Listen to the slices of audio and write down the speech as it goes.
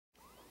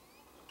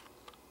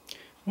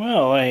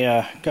Well,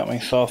 I got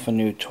myself a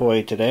new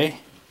toy today.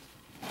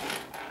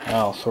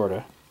 Well,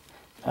 sorta.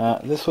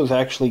 This was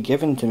actually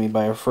given to me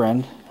by a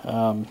friend.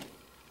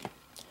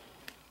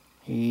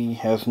 He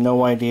has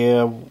no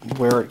idea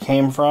where it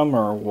came from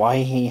or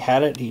why he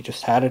had it. He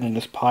just had it in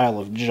this pile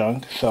of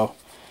junk, so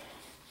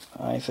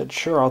I said,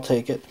 sure, I'll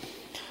take it.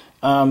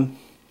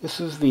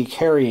 This is the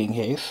carrying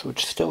case,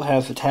 which still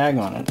has the tag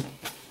on it,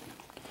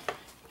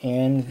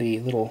 and the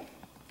little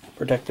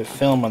protective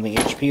film on the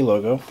HP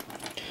logo.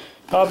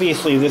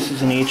 Obviously, this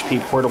is an HP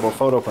portable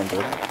photo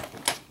printer.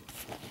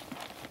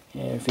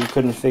 If you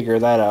couldn't figure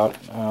that out,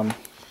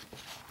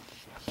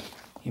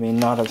 you may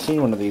not have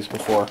seen one of these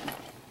before.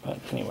 But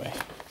anyway,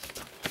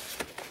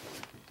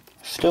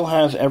 still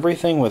has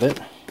everything with it,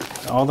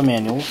 all the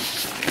manuals.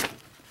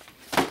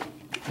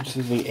 This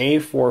is the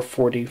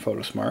A440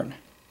 Photosmart,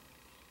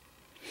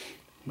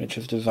 which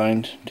is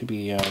designed to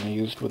be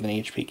used with an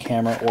HP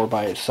camera or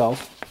by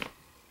itself.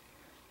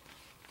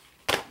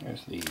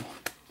 There's the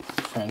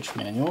French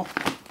manual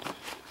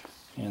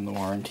and the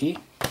warranty,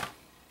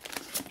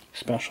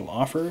 special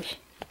offers,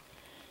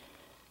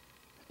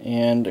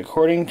 and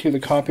according to the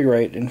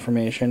copyright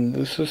information,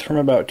 this is from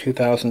about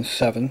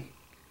 2007,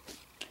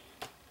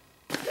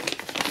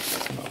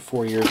 about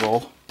 4 years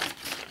old.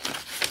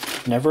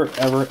 Never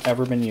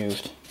ever been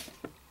used.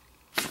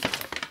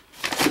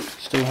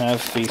 Still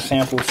has the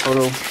sample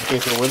photo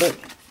paper with it,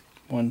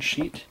 one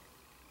sheet,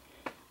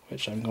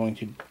 which I'm going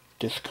to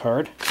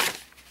discard.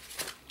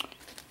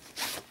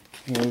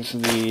 Here's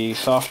the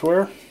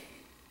software.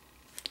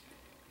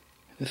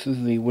 This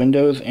is the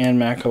Windows and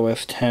Mac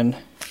OS X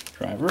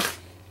driver.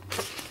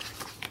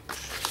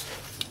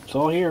 It's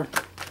all here.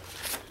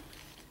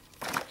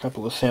 A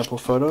couple of sample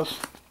photos,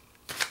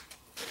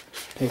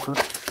 paper,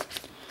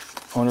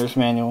 owner's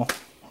manual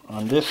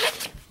on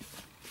disc.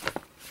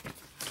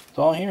 It's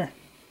all here.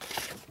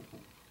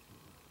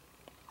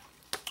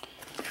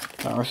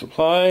 Power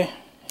supply,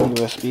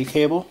 USB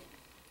cable,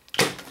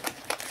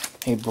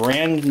 a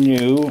brand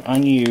new,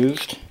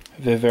 unused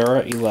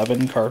Vivera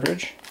 11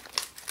 cartridge,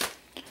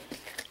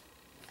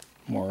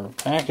 more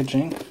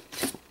packaging,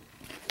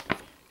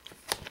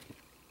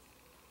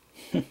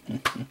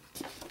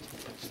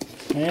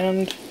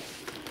 and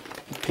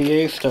the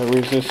pièce de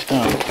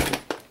résistance,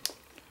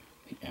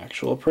 the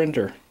actual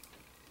printer,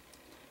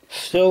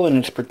 still in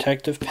its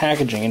protective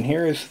packaging. And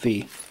here is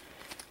the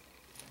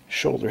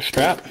shoulder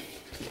strap.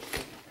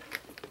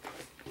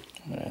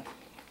 I'm going to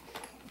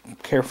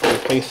carefully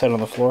place that on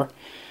the floor.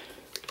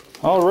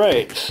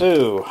 Alright,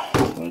 so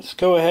let's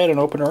go ahead and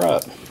open her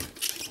up.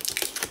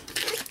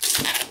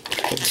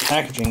 Get the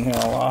packaging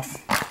all off.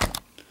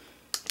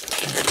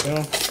 There we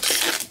go.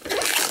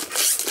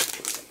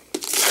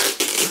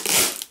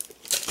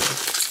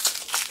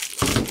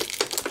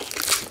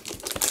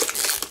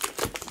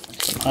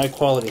 Some high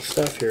quality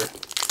stuff here.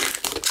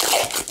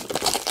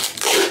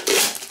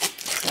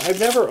 I've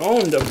never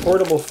owned a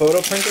portable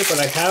photo printer, but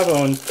I have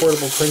owned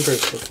portable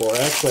printers before.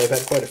 Actually, I've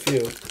had quite a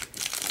few.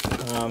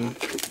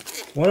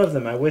 One of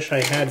them I wish I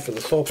had for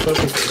the sole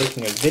purpose of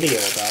making a video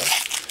about.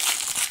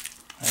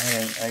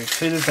 A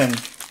Citizen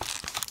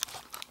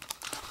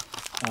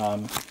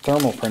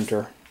thermal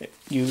printer. It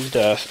used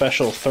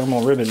special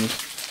thermal ribbons,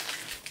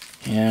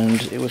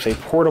 and it was a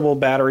portable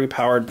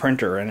battery-powered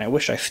printer, and I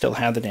wish I still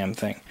had the damn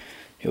thing.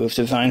 It was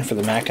designed for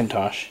the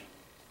Macintosh.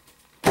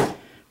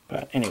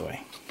 But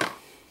anyway,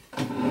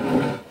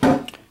 I'm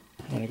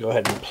going to go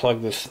ahead and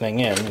plug this thing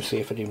in and see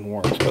if it even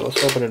works. But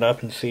let's open it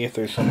up and see if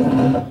there's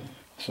some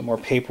more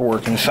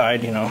paperwork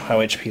inside. You know how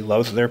HP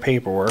loves their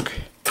paperwork.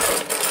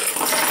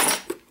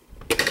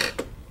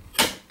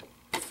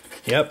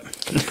 Yep,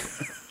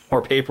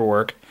 more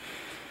paperwork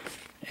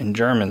in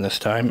German this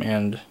time,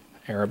 and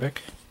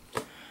Arabic.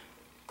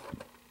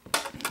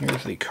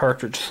 Here's the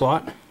cartridge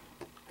slot.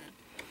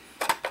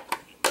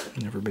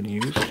 Never been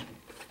used.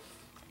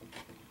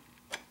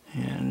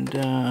 And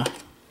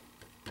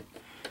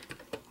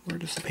where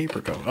does the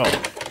paper go?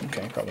 Oh,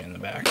 okay, probably in the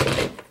back.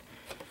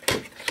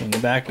 So in the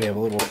back we have a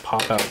little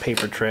pop-out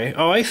paper tray.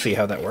 Oh, I see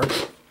how that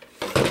works.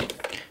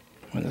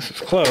 When this is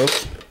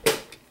closed.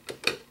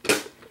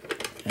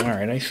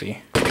 Alright, I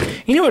see.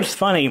 You know what's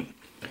funny?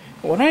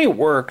 When I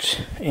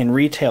worked in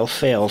retail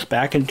sales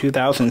back in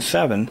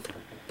 2007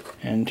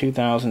 and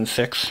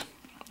 2006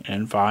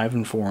 and 5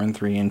 and 4 and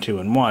 3 and 2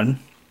 and 1,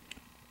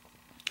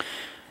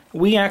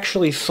 we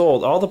actually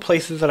sold, all the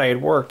places that I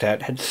had worked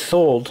at had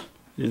sold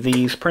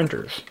these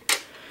printers.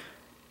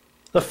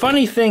 The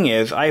funny thing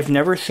is, I've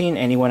never seen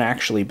anyone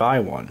actually buy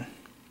one.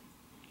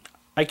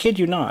 I kid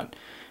you not.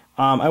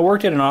 I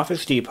worked at an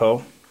Office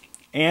Depot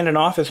and an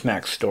Office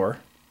Max store,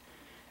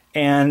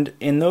 and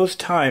in those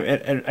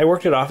times, I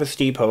worked at Office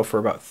Depot for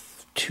about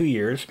 2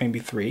 years, maybe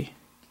 3,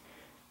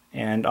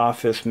 and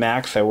Office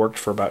Max I worked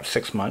for about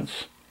 6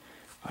 months.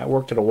 I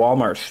worked at a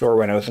Walmart store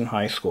when I was in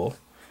high school.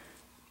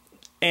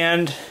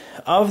 And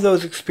of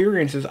those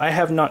experiences, I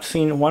have not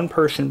seen one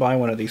person buy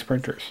one of these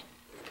printers.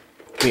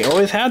 We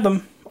always had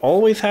them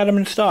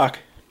in stock.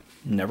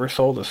 Never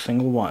sold a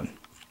single one.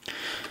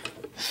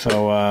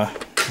 So I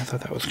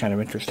thought that was kind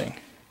of interesting.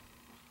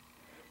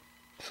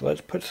 So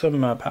let's put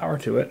some power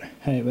to it.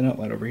 I have an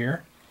outlet over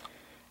here,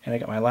 and I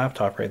got my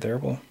laptop right there.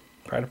 We'll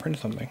try to print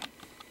something.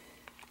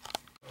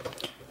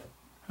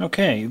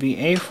 Okay, the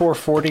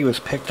A440 was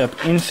picked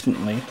up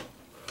instantly,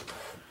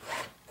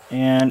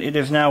 and it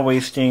is now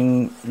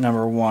wasting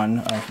number one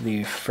of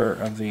the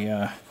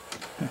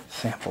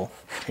sample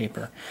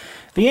paper.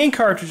 The ink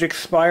cartridge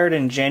expired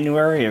in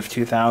January of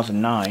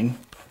 2009,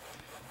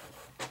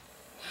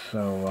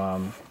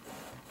 so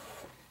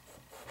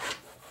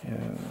yeah,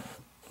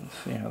 let's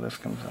see how this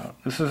comes out.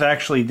 This is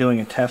actually doing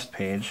a test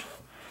page,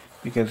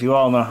 because you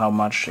all know how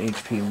much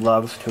HP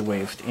loves to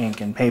waste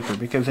ink and paper,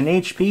 because in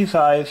HP's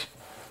eyes,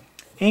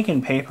 ink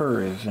and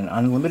paper is an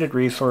unlimited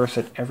resource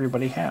that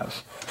everybody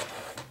has.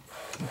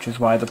 Which is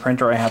why the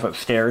printer I have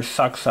upstairs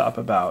sucks up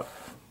about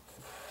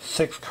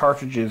 6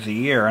 cartridges a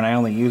year, and I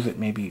only use it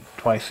maybe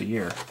twice a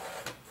year.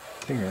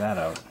 Figure that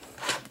out.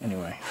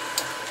 Anyway.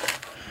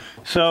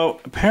 So,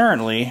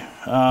 apparently,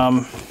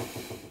 that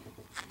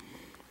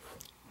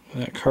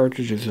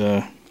cartridge has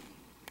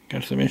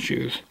got some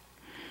issues.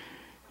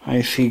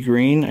 I see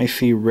green, I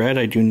see red,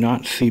 I do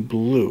not see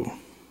blue.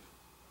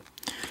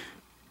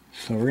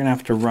 So we're going to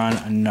have to run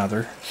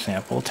another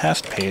sample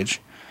test page.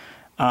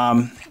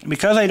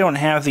 Because I don't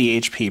have the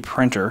HP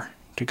printer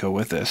to go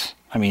with this,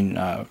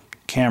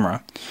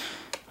 camera,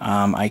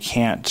 I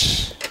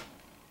can't...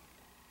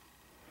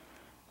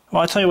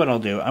 Well, I'll tell you what I'll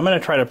do. I'm going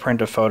to try to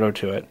print a photo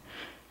to it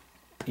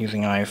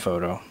using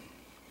iPhoto.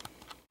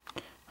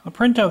 I'll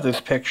print out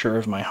this picture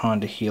of my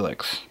Honda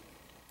Helix.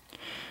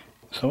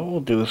 So what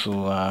we'll do is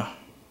we'll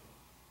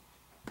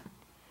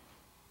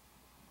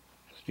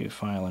just do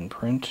file and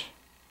print.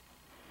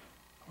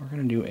 We're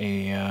going to do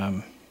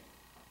a...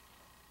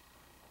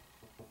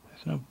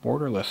 there's no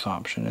borderless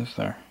option, is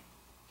there?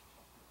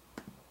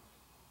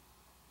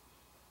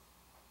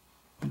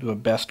 We'll do a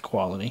best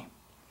quality.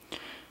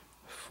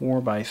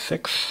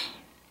 4x6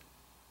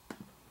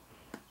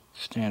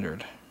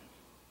 standard.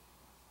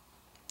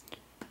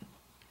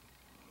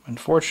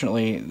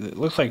 Unfortunately, it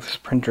looks like this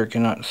printer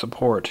cannot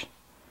support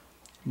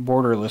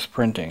borderless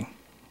printing,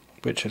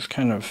 which is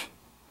kind of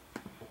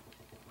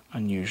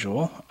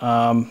unusual.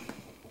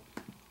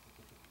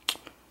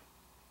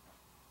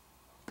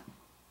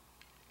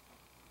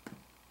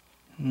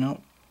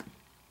 Nope,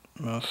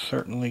 most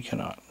certainly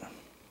cannot.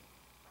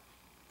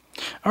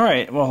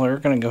 Alright, well, we're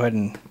going to go ahead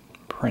and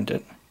print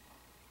it.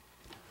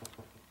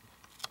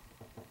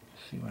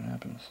 See what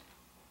happens.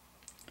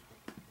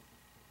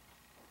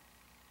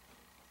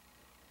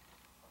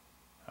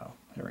 Oh,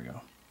 there we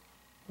go.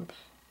 Whoops.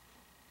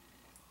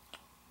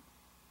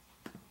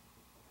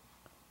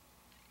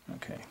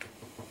 Okay.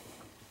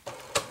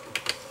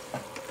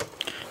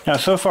 Now,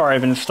 so far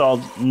I've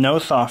installed no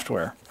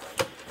software.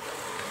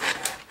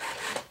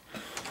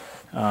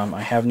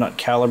 I have not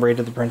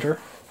calibrated the printer.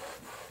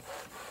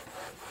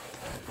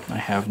 I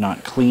have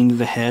not cleaned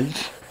the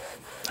heads.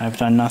 I've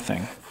done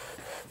nothing.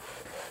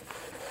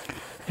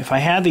 If I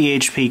had the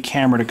HP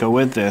camera to go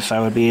with this, I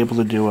would be able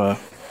to do a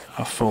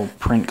full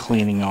print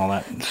cleaning, all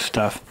that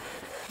stuff,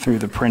 through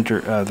the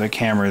printer, the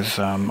camera's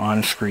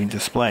on-screen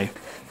display.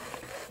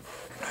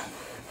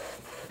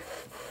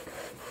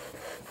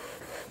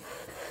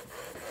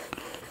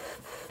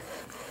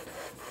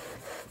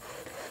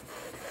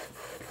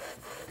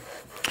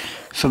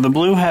 So the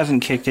blue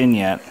hasn't kicked in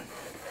yet.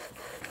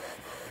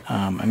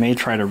 I may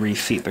try to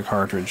reseat the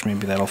cartridge.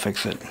 Maybe that'll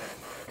fix it.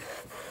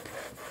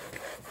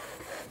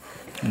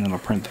 And then I'll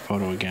print the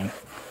photo again.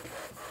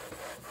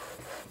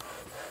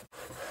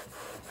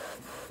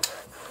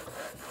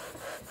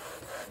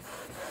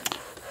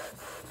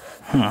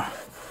 Huh.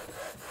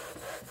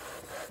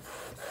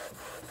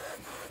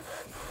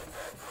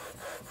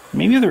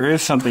 Maybe there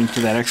is something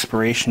to that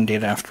expiration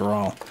date after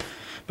all.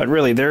 But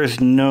really, there is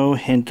no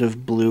hint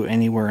of blue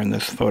anywhere in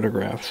this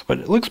photograph. But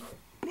it looks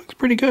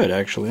pretty good,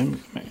 actually.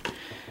 I'm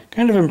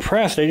kind of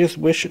impressed. I just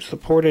wish it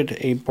supported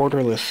a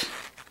borderless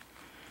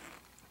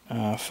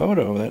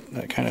photo.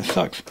 That kind of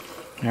sucks.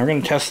 Now we're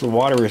going to test the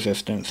water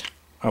resistance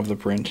of the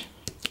print.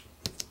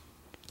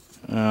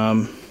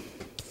 Not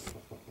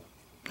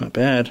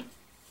bad.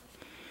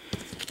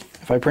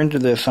 If I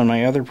printed this on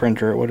my other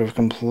printer, it would have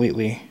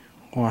completely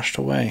washed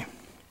away.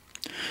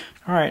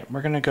 Alright,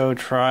 we're going to go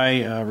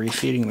try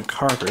reseating the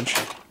cartridge.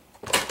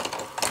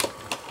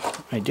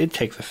 I did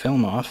take the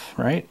film off,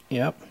 right?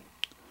 Yep.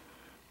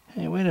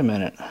 Hey, wait a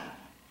minute.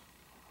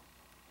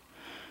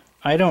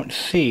 I don't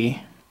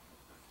see...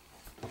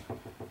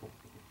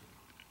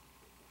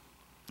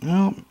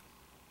 No,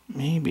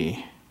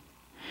 maybe.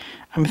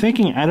 I'm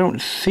thinking I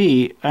don't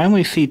see... I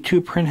only see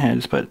 2 print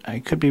heads, but I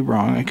could be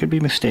wrong. I could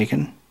be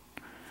mistaken.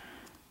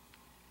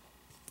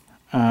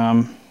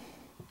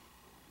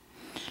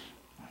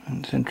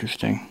 That's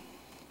interesting.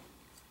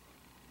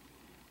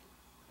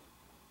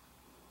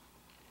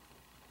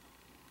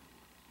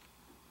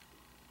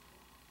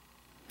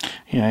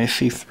 Yeah, I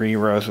see 3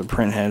 rows of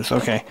print heads.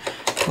 Okay,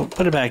 we'll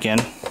put it back in.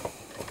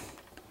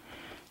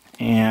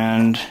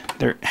 And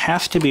there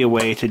has to be a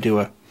way to do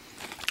a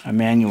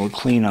manual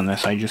clean on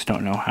this. I just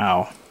don't know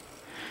how.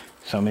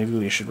 So maybe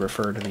we should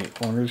refer to the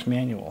owner's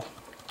manual.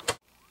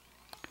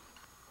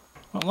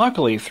 Well,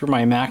 luckily, through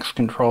my Max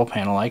control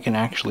panel, I can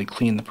actually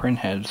clean the print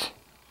heads,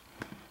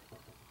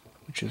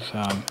 which is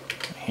a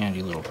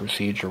handy little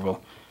procedure.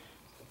 We'll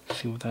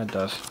see what that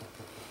does.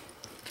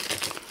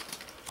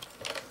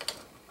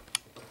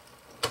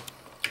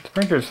 The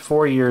printer's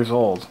 4 years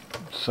old,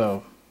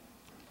 so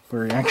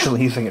we're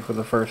actually using it for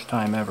the first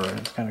time ever.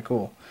 It's kind of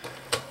cool.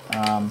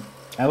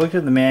 I looked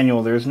at the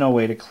manual. There's no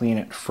way to clean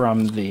it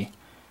from the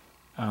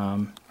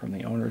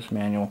owner's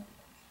manual.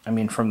 I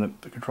mean, from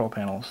the control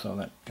panel, so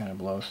that kind of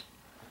blows.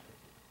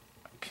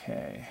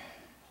 Okay,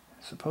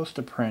 it's supposed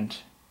to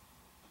print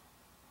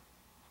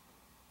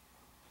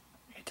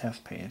a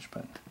test page,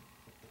 but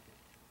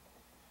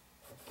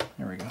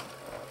there we go.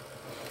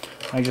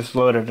 I just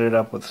loaded it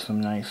up with some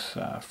nice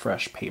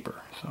fresh paper,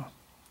 so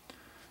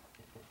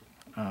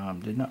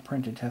did not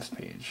print a test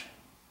page.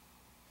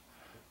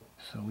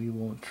 So we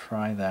will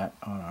try that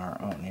on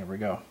our own. Here we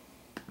go.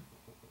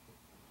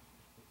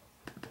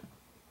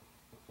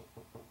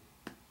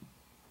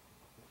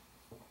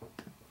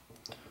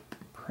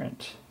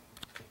 Print.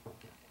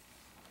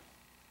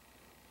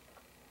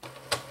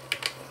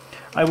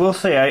 I will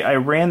say I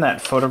ran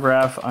that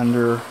photograph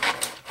under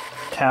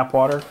tap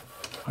water,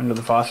 under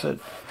the faucet,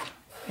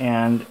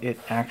 and it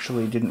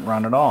actually didn't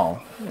run at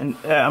all. And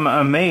I'm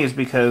amazed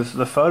because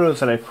the photos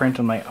that I print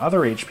on my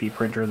other HP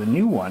printer, the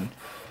new one,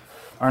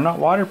 are not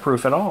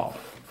waterproof at all.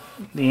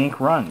 The ink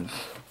runs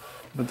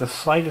with the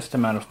slightest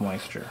amount of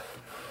moisture.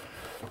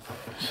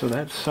 So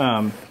that's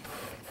not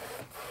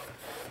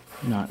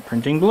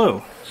printing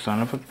blue.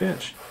 Son of a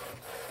bitch.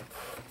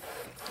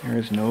 There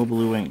is no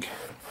blue ink.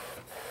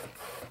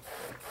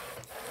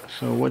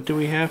 So what do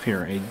we have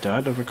here? A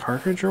dud of a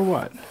cartridge or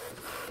what?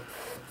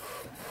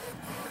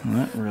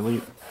 That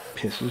really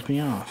pisses me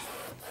off.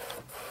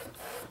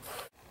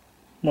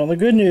 Well, the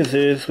good news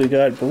is we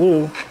got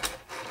blue,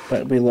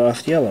 but we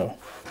lost yellow.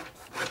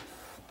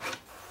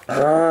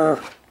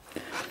 I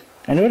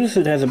noticed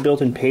it has a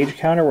built-in page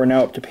counter. We're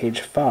now up to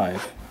page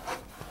 5.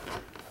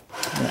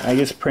 I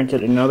just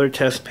printed another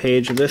test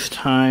page. This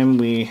time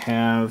we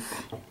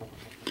have...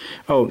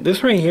 Oh,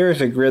 this right here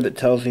is a grid that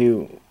tells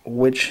you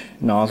which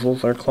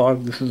nozzles are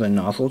clogged. This is a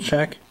nozzle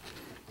check.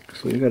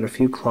 So we've got a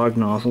few clogged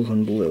nozzles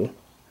in blue.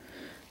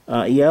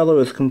 Yellow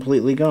is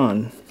completely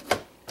gone.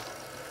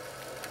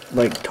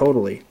 Like,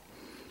 totally.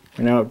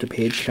 We're now up to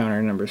page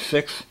counter number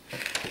 6.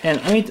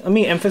 And let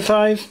me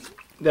emphasize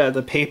that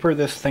the paper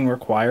this thing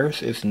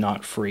requires is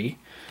not free.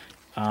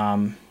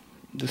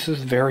 This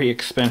is very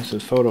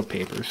expensive photo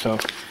paper, so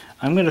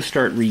I'm going to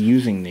start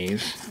reusing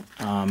these.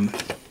 And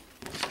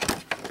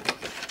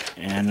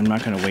I'm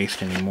not going to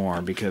waste any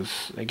more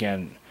because,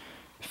 again,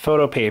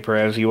 photo paper,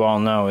 as you all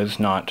know, is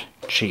not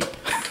cheap.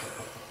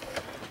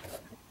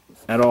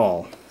 At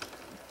all.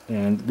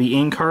 And the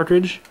ink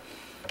cartridge,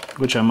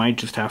 which I might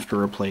just have to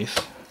replace,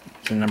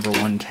 the number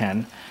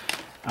 110.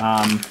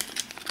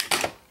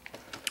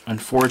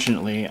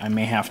 Unfortunately, I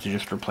may have to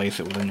just replace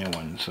it with a new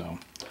one, so...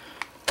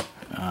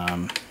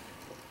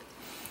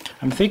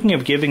 I'm thinking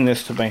of giving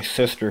this to my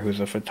sister, who's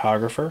a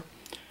photographer,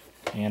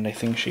 and I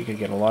think she could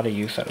get a lot of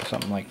use out of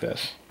something like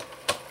this.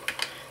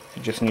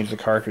 It just needs a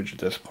cartridge at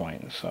this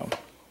point, so...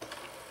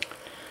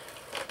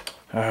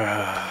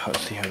 let's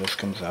see how this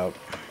comes out.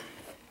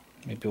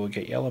 Maybe we'll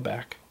get yellow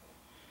back.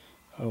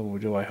 Oh,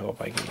 do I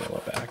hope I get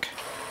yellow back.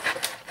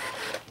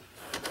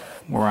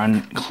 We're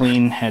on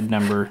clean head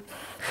number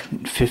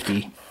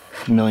 50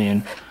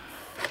 million.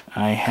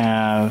 I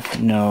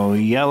have no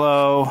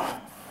yellow,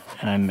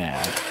 and I'm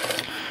mad.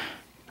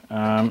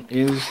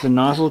 Is the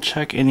nozzle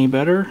check any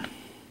better?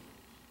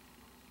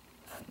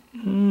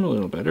 A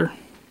little better.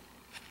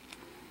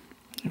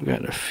 We've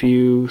got a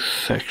few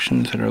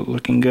sections that are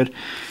looking good.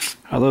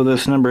 Although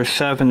this number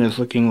 7 is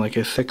looking like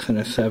a 6 and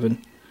a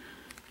 7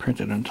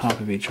 printed on top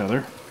of each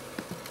other.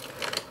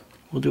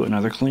 We'll do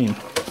another clean.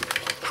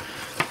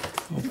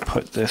 We'll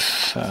put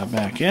this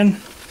back in.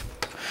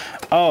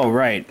 Oh,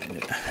 right.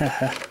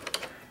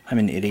 I'm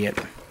an idiot.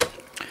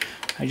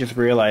 I just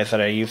realized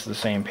that I used the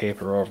same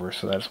paper over,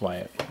 so that's why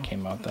it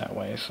came out that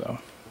way. So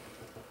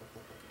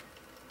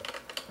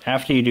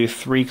after you do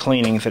 3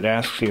 cleanings, it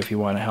asks you if you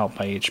want to help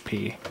by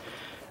HP.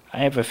 I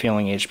have a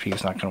feeling HP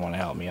is not going to want to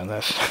help me on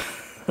this.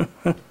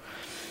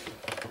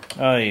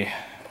 Oh, yeah.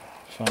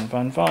 Fun,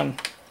 fun, fun.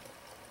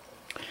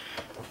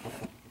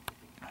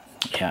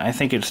 Yeah, I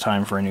think it's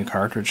time for a new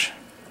cartridge.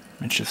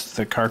 It's just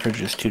the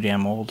cartridge is too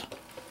damn old.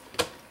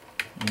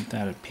 Ain't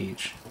that a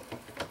peach?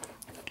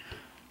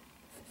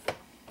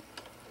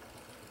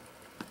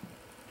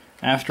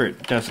 After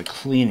it does a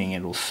cleaning,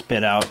 it will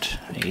spit out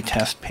a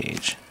test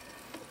page.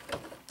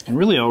 And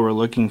really all we're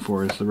looking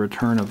for is the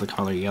return of the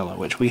color yellow,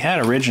 which we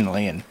had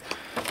originally, and,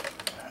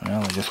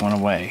 well, it just went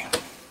away.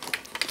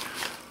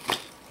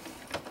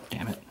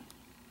 Damn it.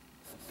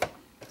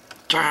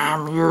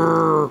 Damn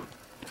you!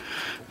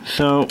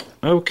 So,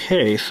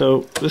 okay,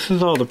 so this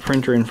is all the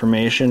printer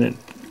information. It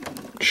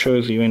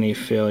shows you any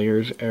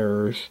failures,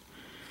 errors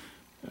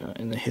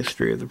in the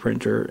history of the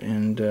printer,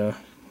 and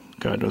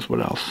God knows what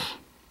else.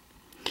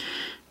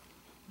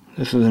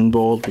 This is in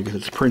bold because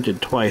it's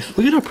printed twice.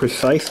 Look at how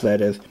precise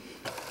that is.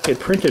 it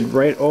printed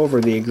right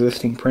over the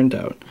existing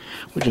printout,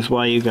 which is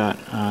why you got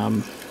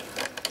a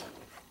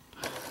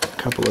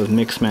couple of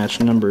mix-match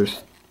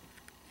numbers.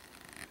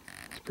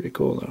 It's pretty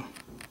cool though.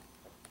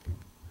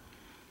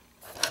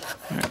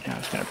 Alright, now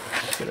I'm just going to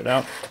spit it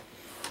out.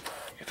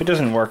 If it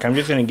doesn't work, I'm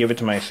just going to give it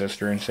to my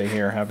sister and say,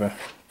 here, have a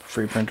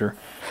free printer.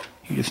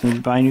 You just need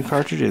to buy new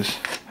cartridges.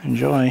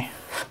 Enjoy.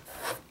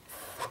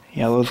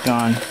 Yellow's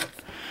gone.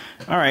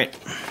 Alright,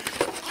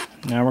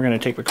 now we're going to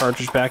take the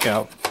cartridge back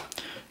out.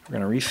 We're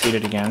going to reseat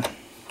it again.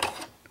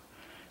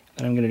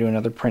 Then I'm going to do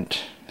another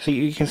print. See,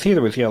 you can see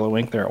there was yellow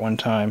ink there at one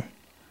time.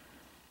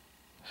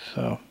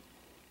 So,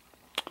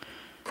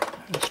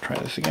 let's try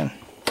this again.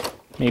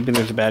 Maybe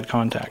there's a bad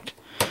contact.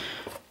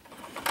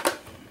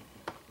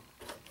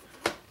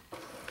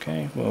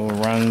 Okay, we'll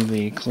run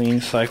the clean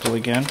cycle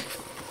again.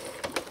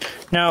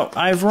 Now,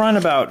 I've run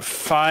about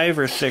 5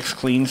 or 6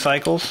 clean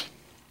cycles.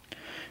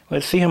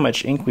 Let's see how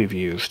much ink we've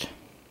used.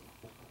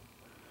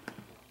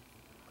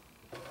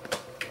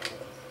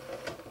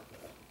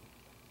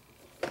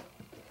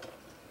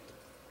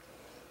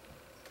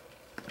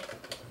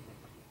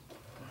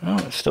 Oh,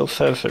 it still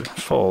says they're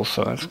full,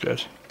 so that's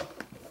good.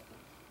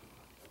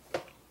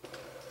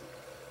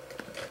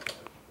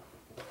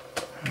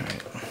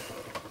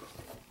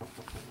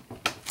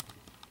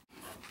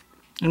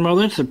 And while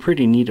that's a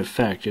pretty neat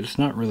effect, it's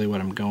not really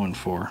what I'm going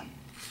for.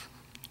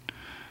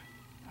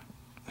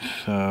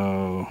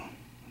 So,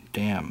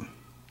 damn.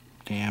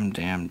 Damn.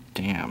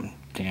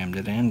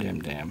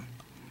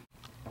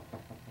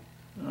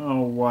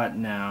 Oh, what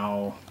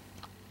now?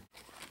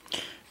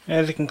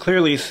 As you can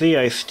clearly see,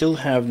 I still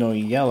have no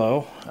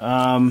yellow.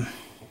 Damn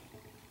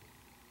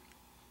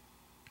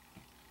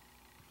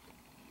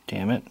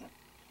it.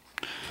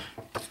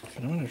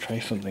 I'm going to try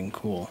something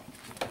cool.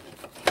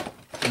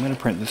 I'm going to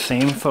print the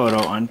same photo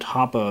on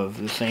top of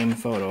the same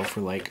photo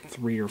for like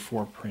 3 or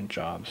 4 print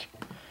jobs.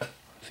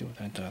 Let's see what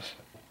that does.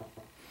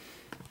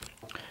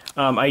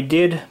 I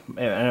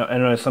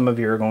know some of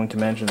you are going to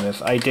mention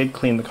this, I did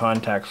clean the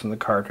contacts in the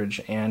cartridge,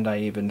 and I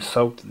even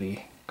soaked the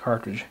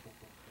cartridge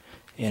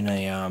in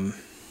a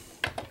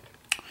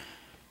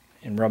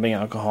in rubbing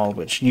alcohol,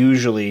 which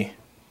usually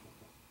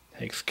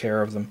takes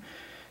care of them.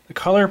 The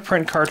color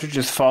print cartridge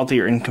is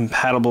faulty or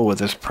incompatible with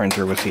this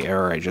printer, with the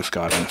error I just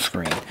got on the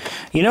screen.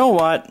 You know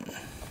what?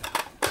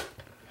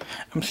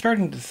 I'm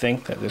starting to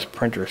think that this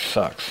printer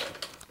sucks.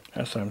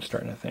 That's what I'm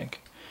starting to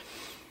think.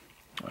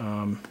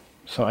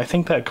 So I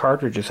think that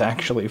cartridge is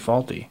actually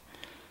faulty.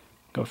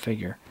 Go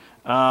figure.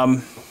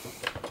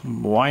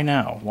 Why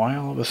now? Why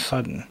all of a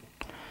sudden?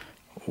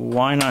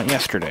 Why not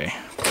yesterday?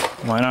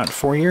 Why not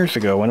 4 years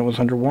ago when it was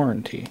under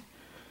warranty?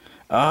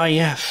 Ah,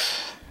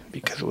 yes,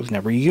 because it was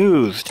never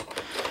used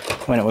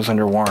when it was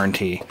under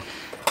warranty.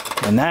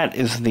 And that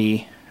is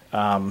the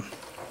one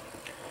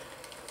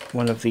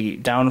of the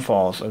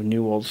downfalls of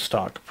new old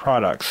stock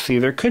products. See,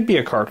 there could be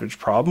a cartridge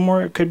problem,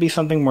 or it could be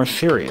something more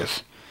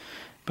serious.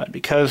 But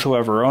because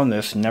whoever owned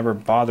this never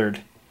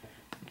bothered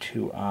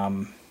to,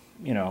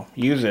 you know,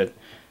 use it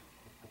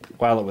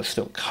while it was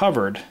still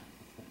covered,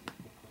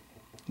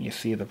 you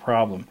see the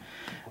problem.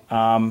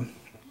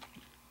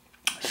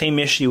 Same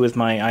issue with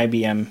my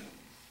IBM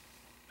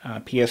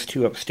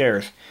PS2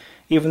 upstairs.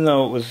 Even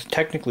though it was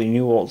technically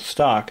new old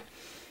stock,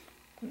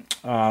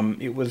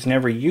 it was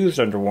never used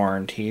under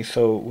warranty,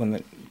 so when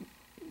the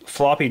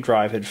floppy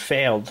drive had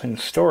failed in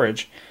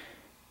storage,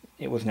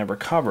 it was never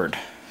covered.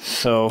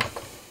 So,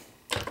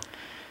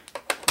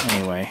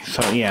 anyway,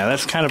 so yeah,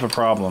 that's kind of a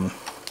problem.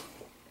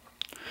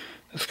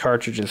 This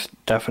cartridge is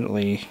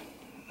definitely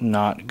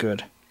not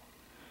good.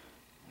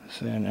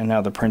 So, and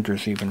now the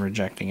printer's even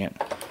rejecting it,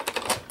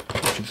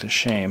 which is a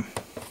shame,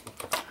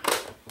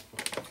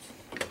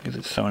 because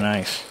it's so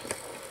nice.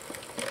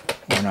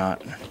 Or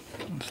not.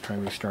 Let's try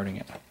restarting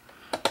it.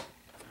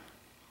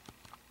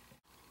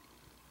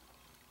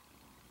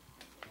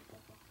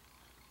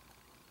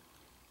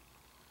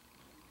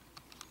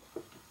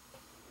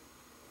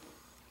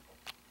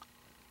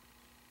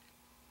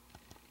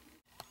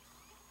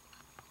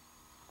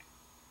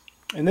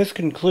 And this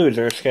concludes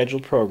our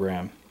scheduled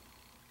program.